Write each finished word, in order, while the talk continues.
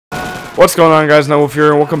What's going on, guys? Wolf here,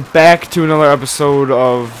 and welcome back to another episode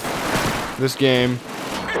of this game.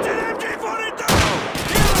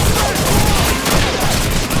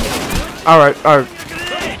 Alright,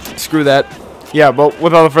 screw that. Yeah, but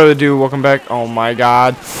without further ado, welcome back. Oh my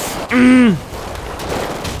god.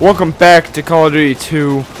 Welcome back to Call of Duty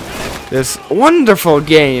 2. This wonderful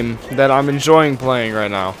game that I'm enjoying playing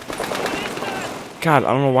right now. God,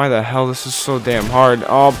 I don't know why the hell this is so damn hard.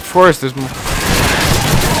 Oh, of course, there's more.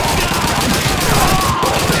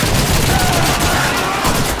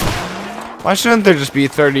 Why shouldn't there just be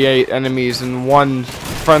 38 enemies and one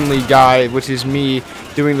friendly guy, which is me,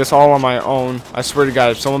 doing this all on my own? I swear to God,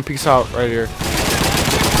 if someone peeks out right here.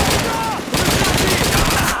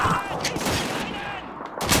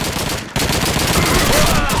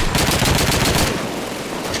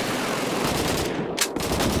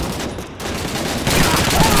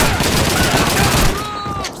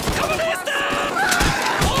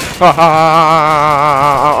 Ow.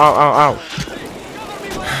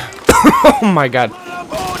 Oh my god.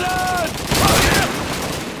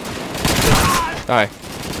 Die.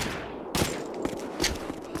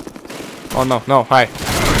 Oh no, hi.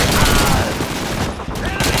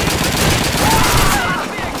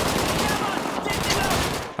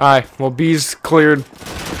 Alright, well, B's cleared.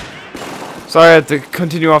 Sorry I had to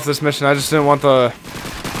continue off this mission. I just didn't want the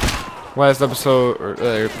last episode,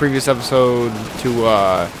 or previous episode to,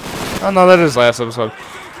 oh no, that is last episode,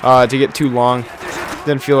 to get too long.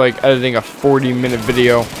 Didn't feel like editing a 40-minute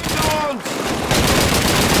video.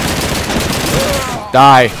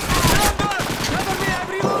 Die.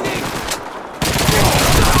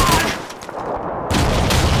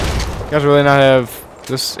 You guys really not have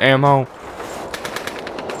this ammo?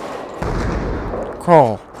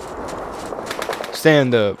 Crawl.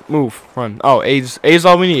 Stand up. Move. Run. Oh, A's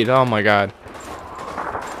all we need. Oh my god.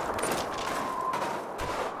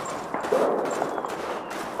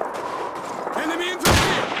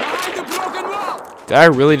 Did I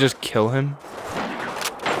really just kill him?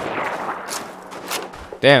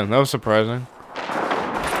 Damn, that was surprising.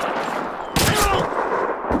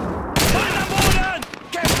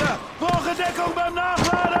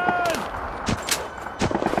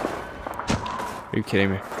 Are you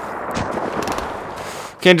kidding me?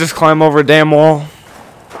 Can't just climb over a damn wall.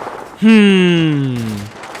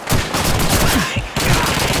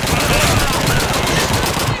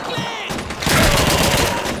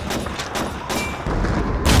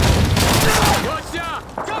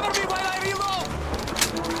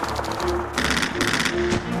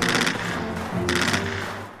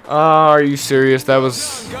 Are you serious? That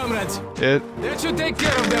was it? That should take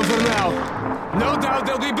care of them for now. No doubt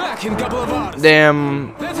they'll be back in a couple of hours.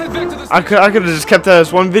 Damn. Let's head back to the I could have just kept that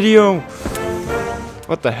as one video.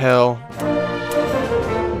 What the hell?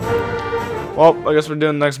 Well, I guess we're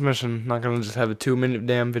doing the next mission. Not gonna just have a 2-minute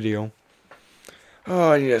damn video.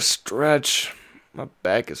 Oh, I need a stretch. My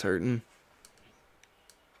back is hurting.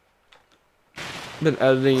 Been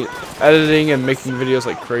editing and making videos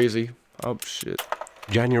like crazy. Oh shit.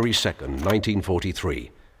 January 2nd,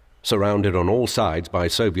 1943. Surrounded on all sides by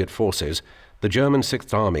Soviet forces, the German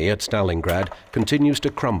 6th Army at Stalingrad continues to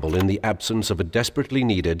crumble in the absence of a desperately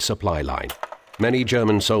needed supply line. Many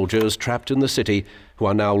German soldiers trapped in the city, who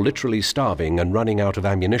are now literally starving and running out of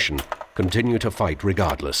ammunition, continue to fight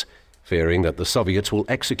regardless, fearing that the Soviets will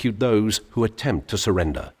execute those who attempt to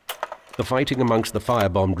surrender. The fighting amongst the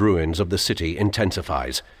firebombed ruins of the city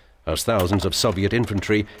intensifies, as thousands of Soviet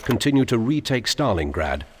infantry continue to retake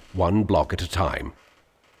Stalingrad, one block at a time.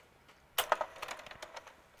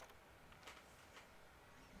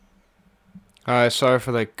 Alright, sorry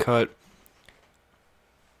for that cut.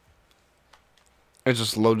 I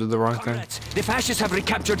just loaded the wrong thing. The fascists have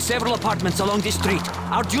recaptured several apartments along this street.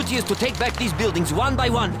 Our duty is to take back these buildings one by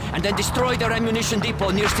one and then destroy their ammunition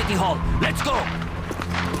depot near City Hall. Let's go!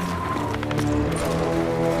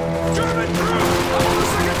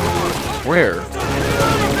 Where?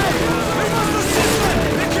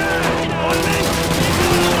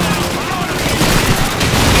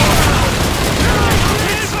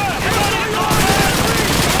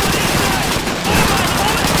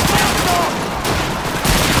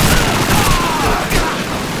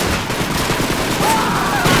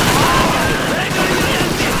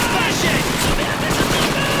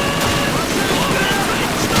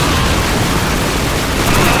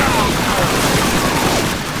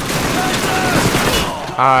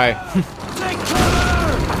 Hi.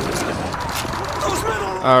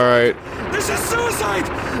 Alright. This is suicide!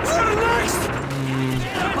 We're next!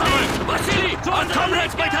 Vasily, our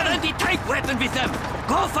comrades might have anti-tank weapon with them.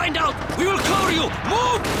 Go find out. We will cover you.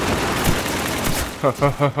 Move!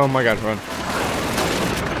 Oh my god, run.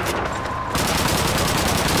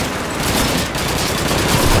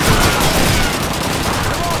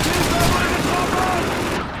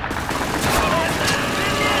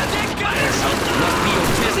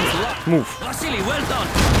 Really well done.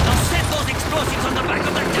 Now set those explosives on the back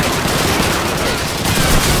of their tank.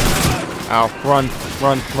 Ow. Run.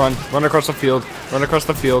 Run. Run. Run across the field. Run across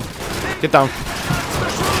the field. Get down.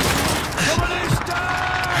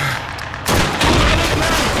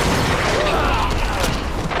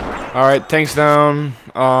 Alright, tanks down.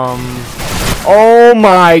 Oh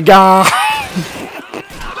my god!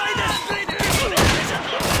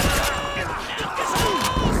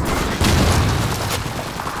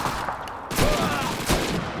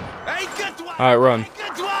 Alright, run.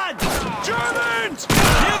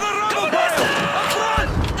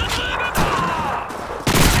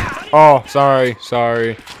 Oh, sorry,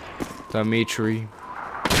 sorry. Dimitri.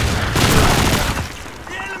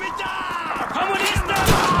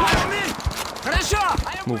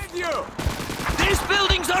 Move. These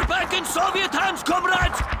buildings are back in Soviet hands,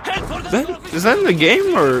 comrades! Head for the Is that in the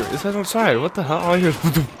game or is that outside? What the hell? All I hear is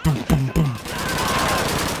boom, boom, boom, boom.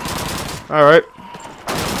 Alright.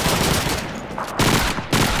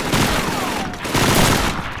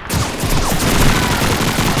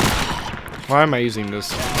 Why am I using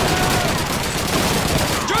this?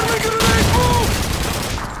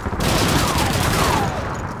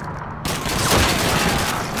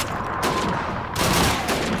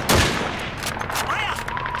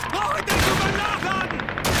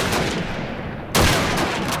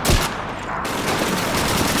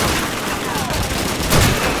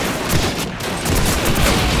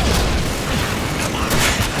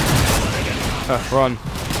 Run.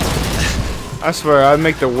 I swear, I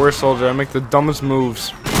make the worst soldier. I make the dumbest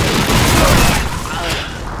moves.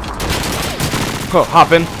 Oh,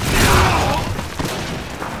 hop in.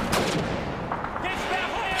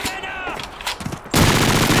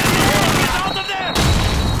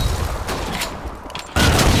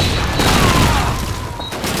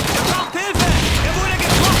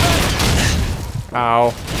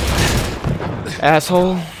 Ow.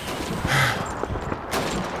 Asshole.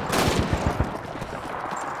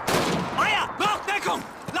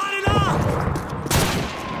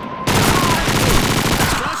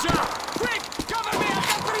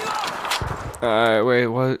 Wait,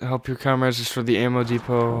 what? Help your comrades is for the ammo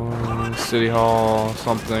depot, city hall,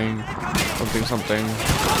 something. Leave some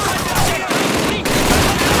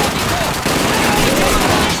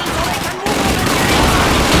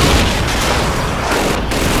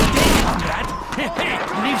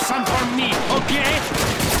for me, okay?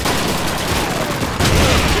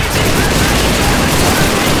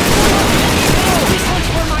 This one's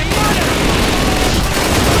for my mother!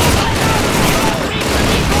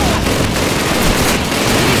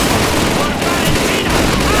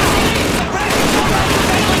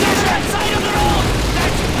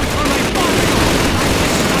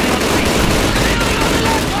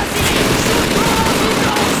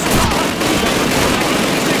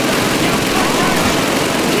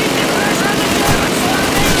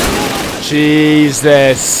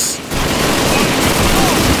 Jesus.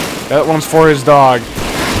 That one's for his dog.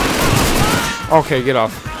 Okay, get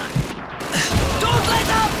off. Don't let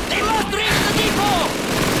up! They must reach the depot!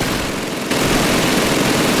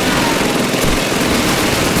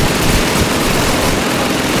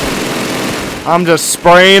 I'm just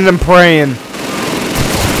spraying and praying.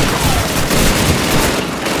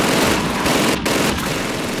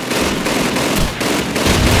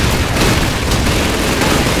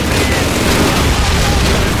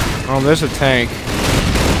 Oh, there's a tank.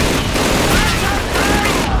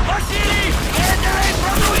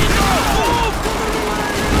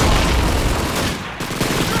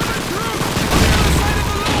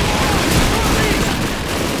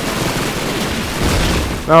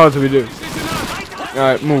 Now what do we do?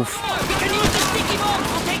 Alright, move.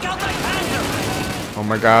 Oh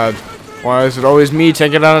my god. Why is it always me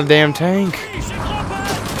taking out a damn tank?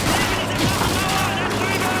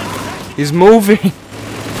 He's moving.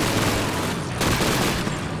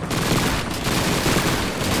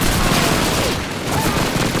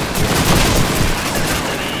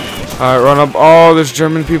 Alright, run up. Oh, there's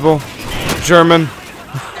German people. German.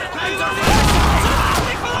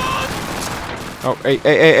 Oh, hey,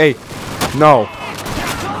 hey, hey, hey. No.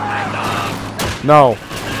 No.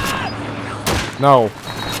 No.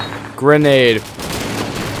 Grenade.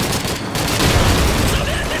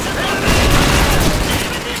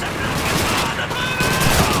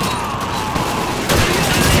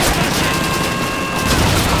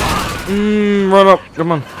 Run up.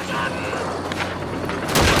 Come on.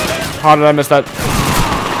 How did I miss that?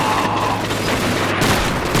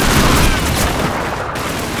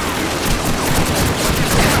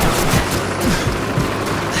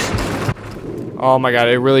 Oh my god,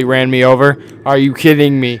 it really ran me over. Are you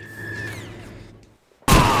kidding me?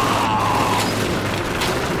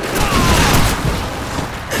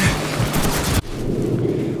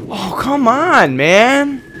 come on,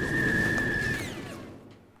 man.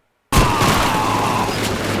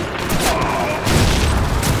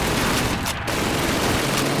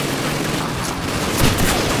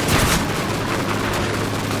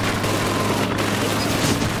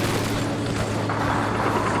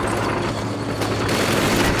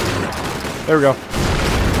 There we go.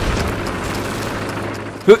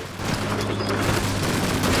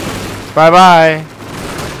 Bye-bye.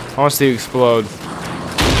 I want to see you explode.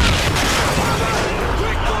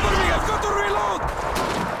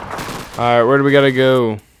 Alright, where do we gotta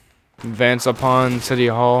go? Advance upon City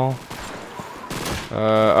Hall.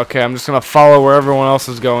 Okay, I'm just gonna follow where everyone else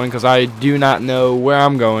is going because I do not know where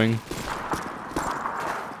I'm going. You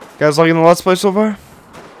guys liking the Let's Play so far?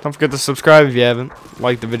 Don't forget to subscribe if you haven't.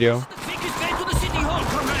 Like the video.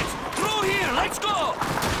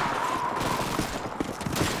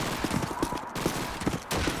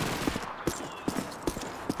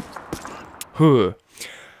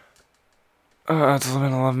 It's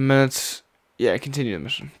 11 minutes. Yeah, continue the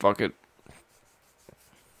mission. Fuck it.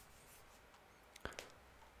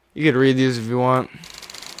 You could read these if you want.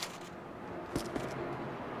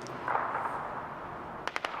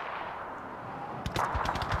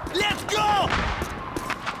 Let's go!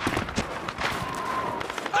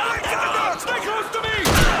 Alexander! Stay close to me!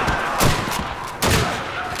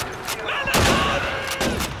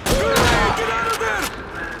 Get out of there!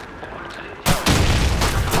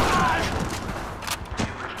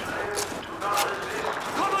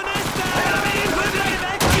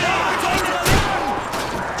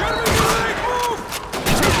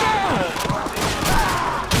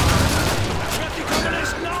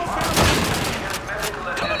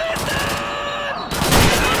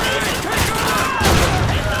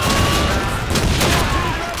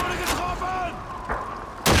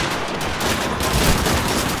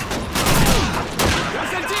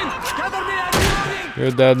 You're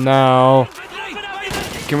dead now.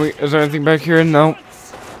 Can we? Is there anything back here? No.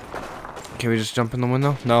 Can we just jump in the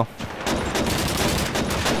window? No.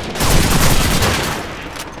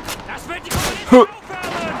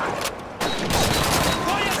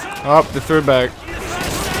 Oh, they threw it back.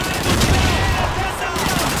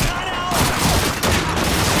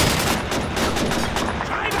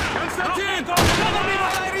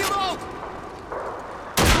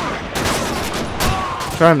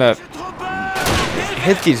 Trying to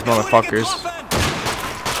hit these motherfuckers.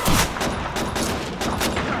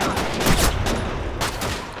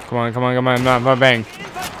 Come on, come on, come on, not bang.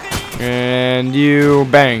 And you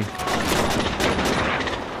bang.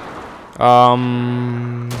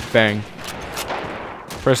 Bang.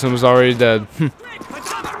 Person was already dead.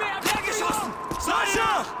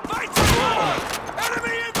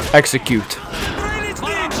 Execute.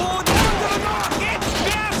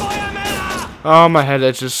 Oh, my head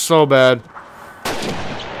itches so bad.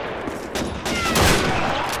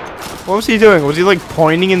 What was he doing? Was he like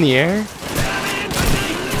pointing in the air?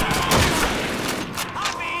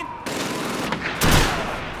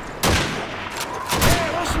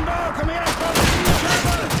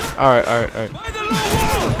 Alright, alright, alright.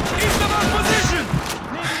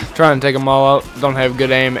 Trying to take them all out. Don't have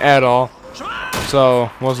good aim at all.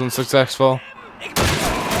 So, wasn't successful.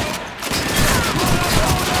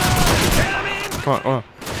 Come on, come on.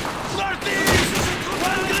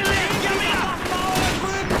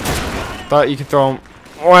 Thought you could throw him.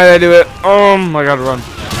 Why did I do it? I gotta run.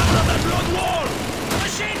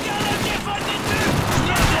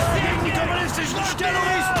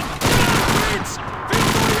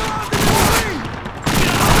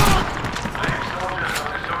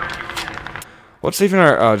 What's even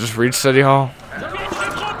our, just reach City Hall?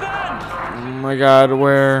 Oh my god,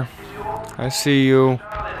 where? I see you.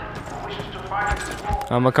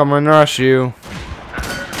 I'm gonna come and rush you.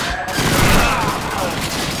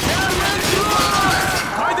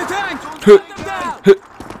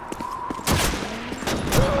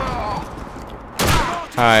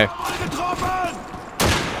 Hi.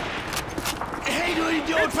 Hey, du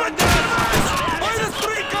Idiot, verdammt! Eure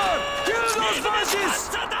Streaker! Kill those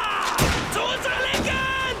fascists! Zu unserer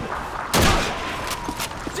Linken!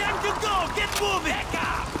 Time to go! Get moving!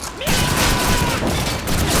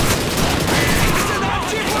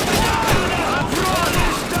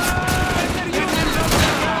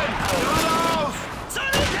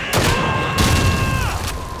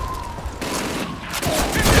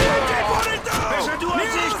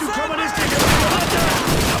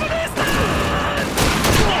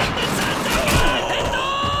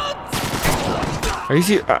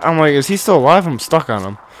 I'm like, is he still alive? I'm stuck on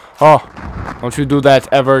him. Oh, don't you do that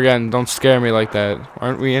ever again. Don't scare me like that.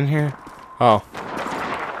 Aren't we in here? Oh.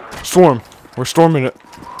 Storm. We're storming it.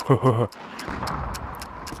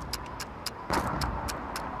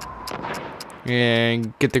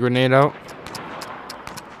 And get the grenade out.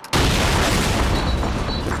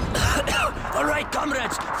 All right,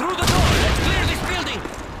 comrades, through the door. Let's clear this building.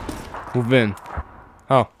 Move in.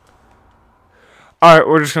 Oh. Alright,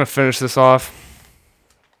 we're just gonna finish this off.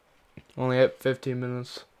 Only at 15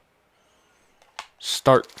 minutes.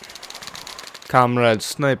 Start. Comrade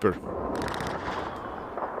Sniper.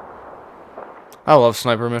 I love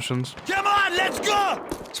sniper missions. Come on, let's go!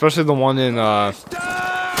 Especially the one in,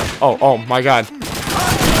 oh my god.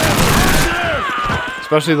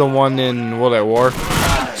 Especially the one in World at War.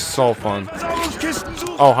 So fun.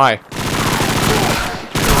 Oh, hi.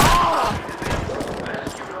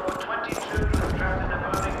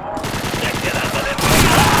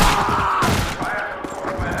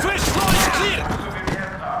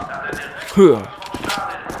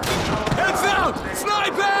 Heads out!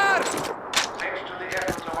 Sniper!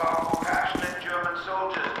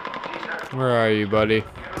 Where are you, buddy?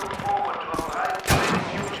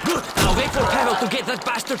 Good. Now wait for Pavel to get that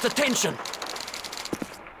bastard's attention.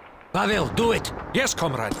 Pavel, do it. Yes,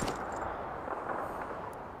 comrade.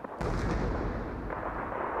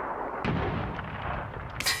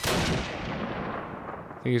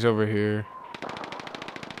 I think he's over here.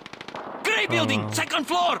 Gray building, second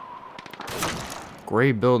floor.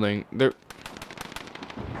 Gray building. There.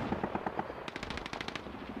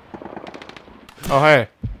 Oh, hey.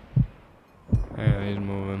 Yeah, he's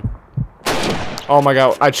moving. Oh my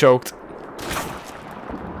god, I choked.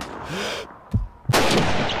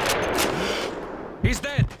 He's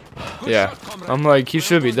dead. Good Yeah. shot, comrade. I'm like, he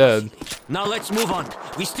should be dead. Now let's move on.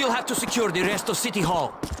 We still have to secure the rest of City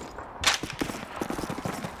Hall.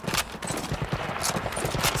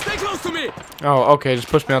 Stay close to me. Oh, okay, just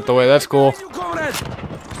push me out the way. That's cool. You, comrade.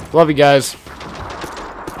 Love you guys.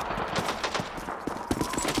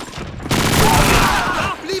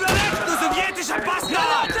 Lieber weg, du sowjetischer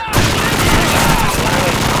Bastard!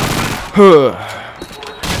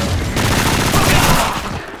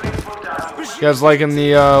 You guys liking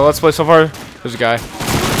the Let's Play so far? There's a guy.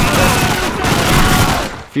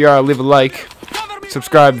 If you are, leave a like.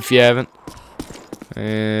 Subscribe if you haven't.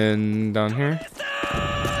 And down here.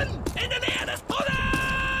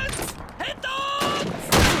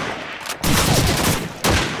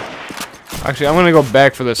 Actually, I'm gonna go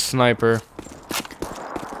back for the sniper.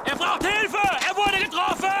 Braucht Hilfe! Wurde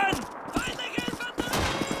getroffen!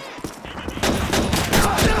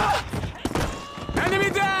 Enemy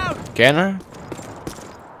down! Can I?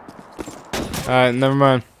 Alright, never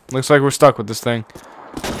mind. Looks like we're stuck with this thing.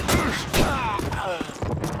 Floor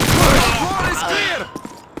is clear!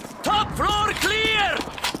 Top floor clear!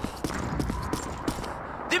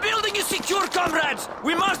 The building is secure, comrades!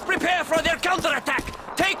 We must prepare for their counterattack!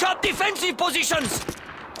 Take up defensive positions!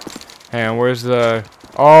 And where's the...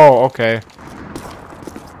 Oh, okay.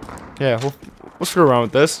 Yeah, we'll screw around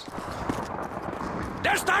with this.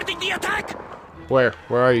 They're starting the attack! Where?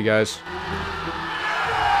 Where are you guys?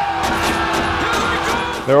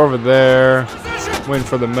 They're over there. Waiting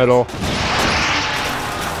for the middle.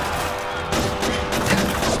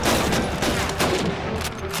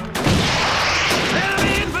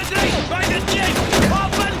 Enemy infantry! By the gate!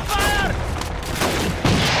 Open fire!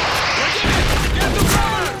 Get to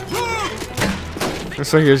cover! This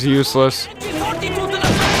thing is useless. 42 to the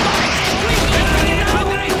front line! Enemy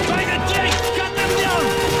infantry! By the gate! Cut them down!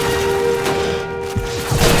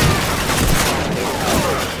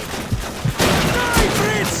 Die,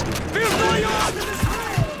 Fritz! We'll blow you up!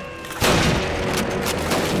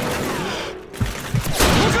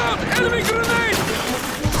 Look out! Enemy grenade!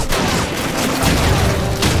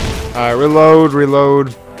 Alright,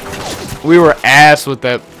 reload. We were ass with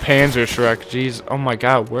that Panzer Shrek. Jeez. Oh my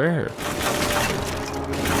god, where?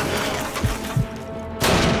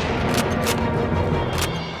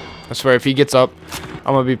 I swear, if he gets up,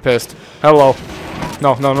 I'm gonna be pissed. Hello.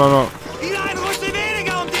 No. Wieder ein Rüstel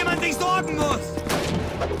weniger, dem man sich sorgen muss!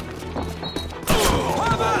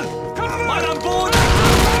 Pavel! Mann am Boden!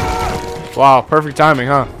 Wow, perfect timing,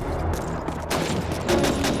 huh?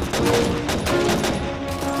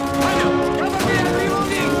 Cover me, I'm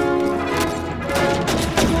reloading!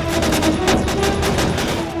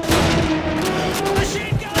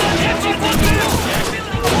 Machine gun!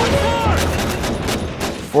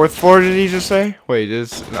 Fourth floor, did he just say? Wait,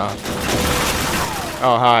 is... No.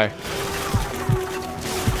 Oh, hi.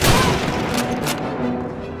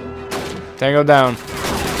 Tango down.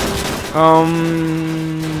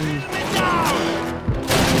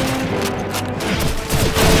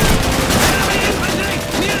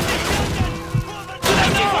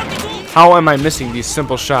 How am I missing these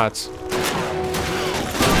simple shots?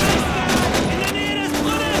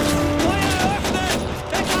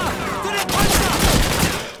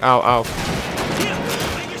 Ow, ow.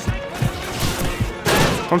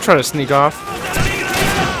 Don't try to sneak off.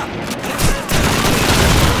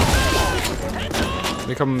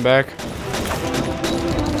 They coming back.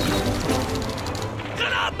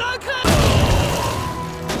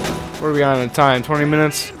 What are we on in time? 20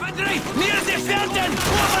 minutes?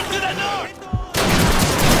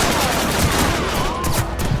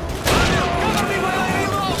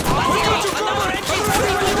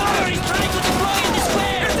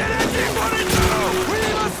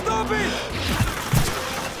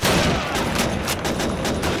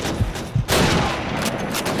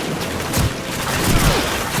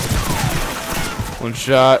 One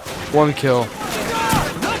shot, one kill.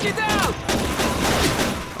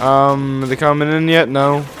 Are they coming in yet?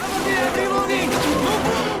 No.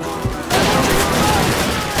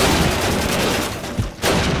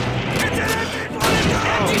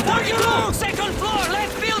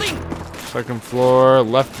 Second floor,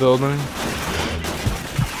 left building.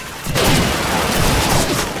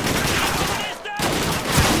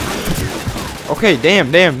 Okay,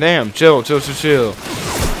 damn. Chill.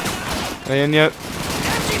 They in yet?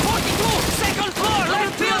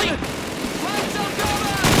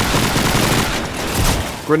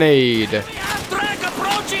 Grenade.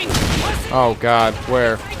 Oh God,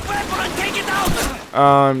 where?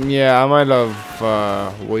 Yeah, I might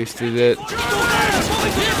have wasted it.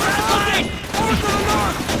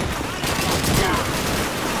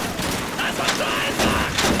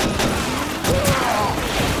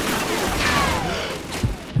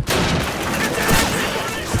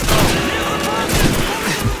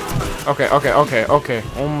 Okay.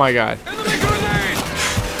 Oh my God.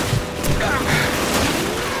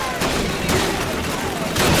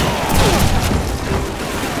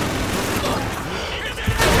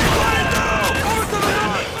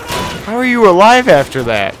 How are you alive after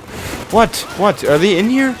that? What? Are they in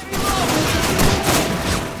here?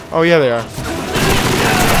 Oh yeah, they are.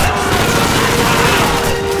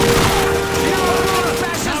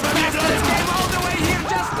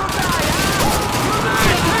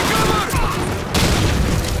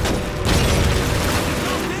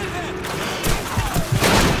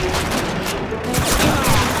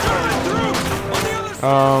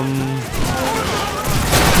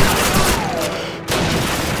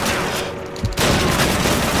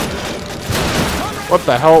 What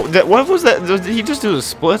the hell? What was that? Did he just do the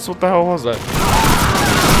splits? What the hell was that?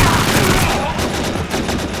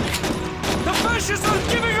 The fascists are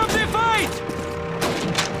giving up their fight!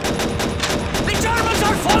 The Germans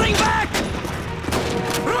are falling back!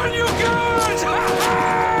 Run, you guys!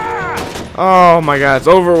 Oh my God, it's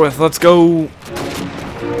over with. Let's go.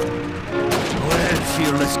 Well,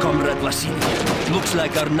 fearless comrade Vasily. Looks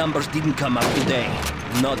like our numbers didn't come up today.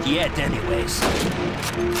 Not yet, anyways.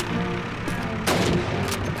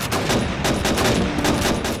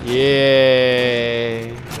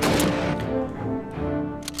 Yay.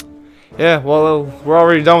 Yeah, well, we're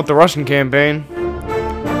already done with the Russian campaign.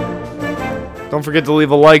 Don't forget to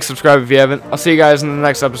leave a like, subscribe if you haven't. I'll see you guys in the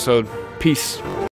next episode. Peace.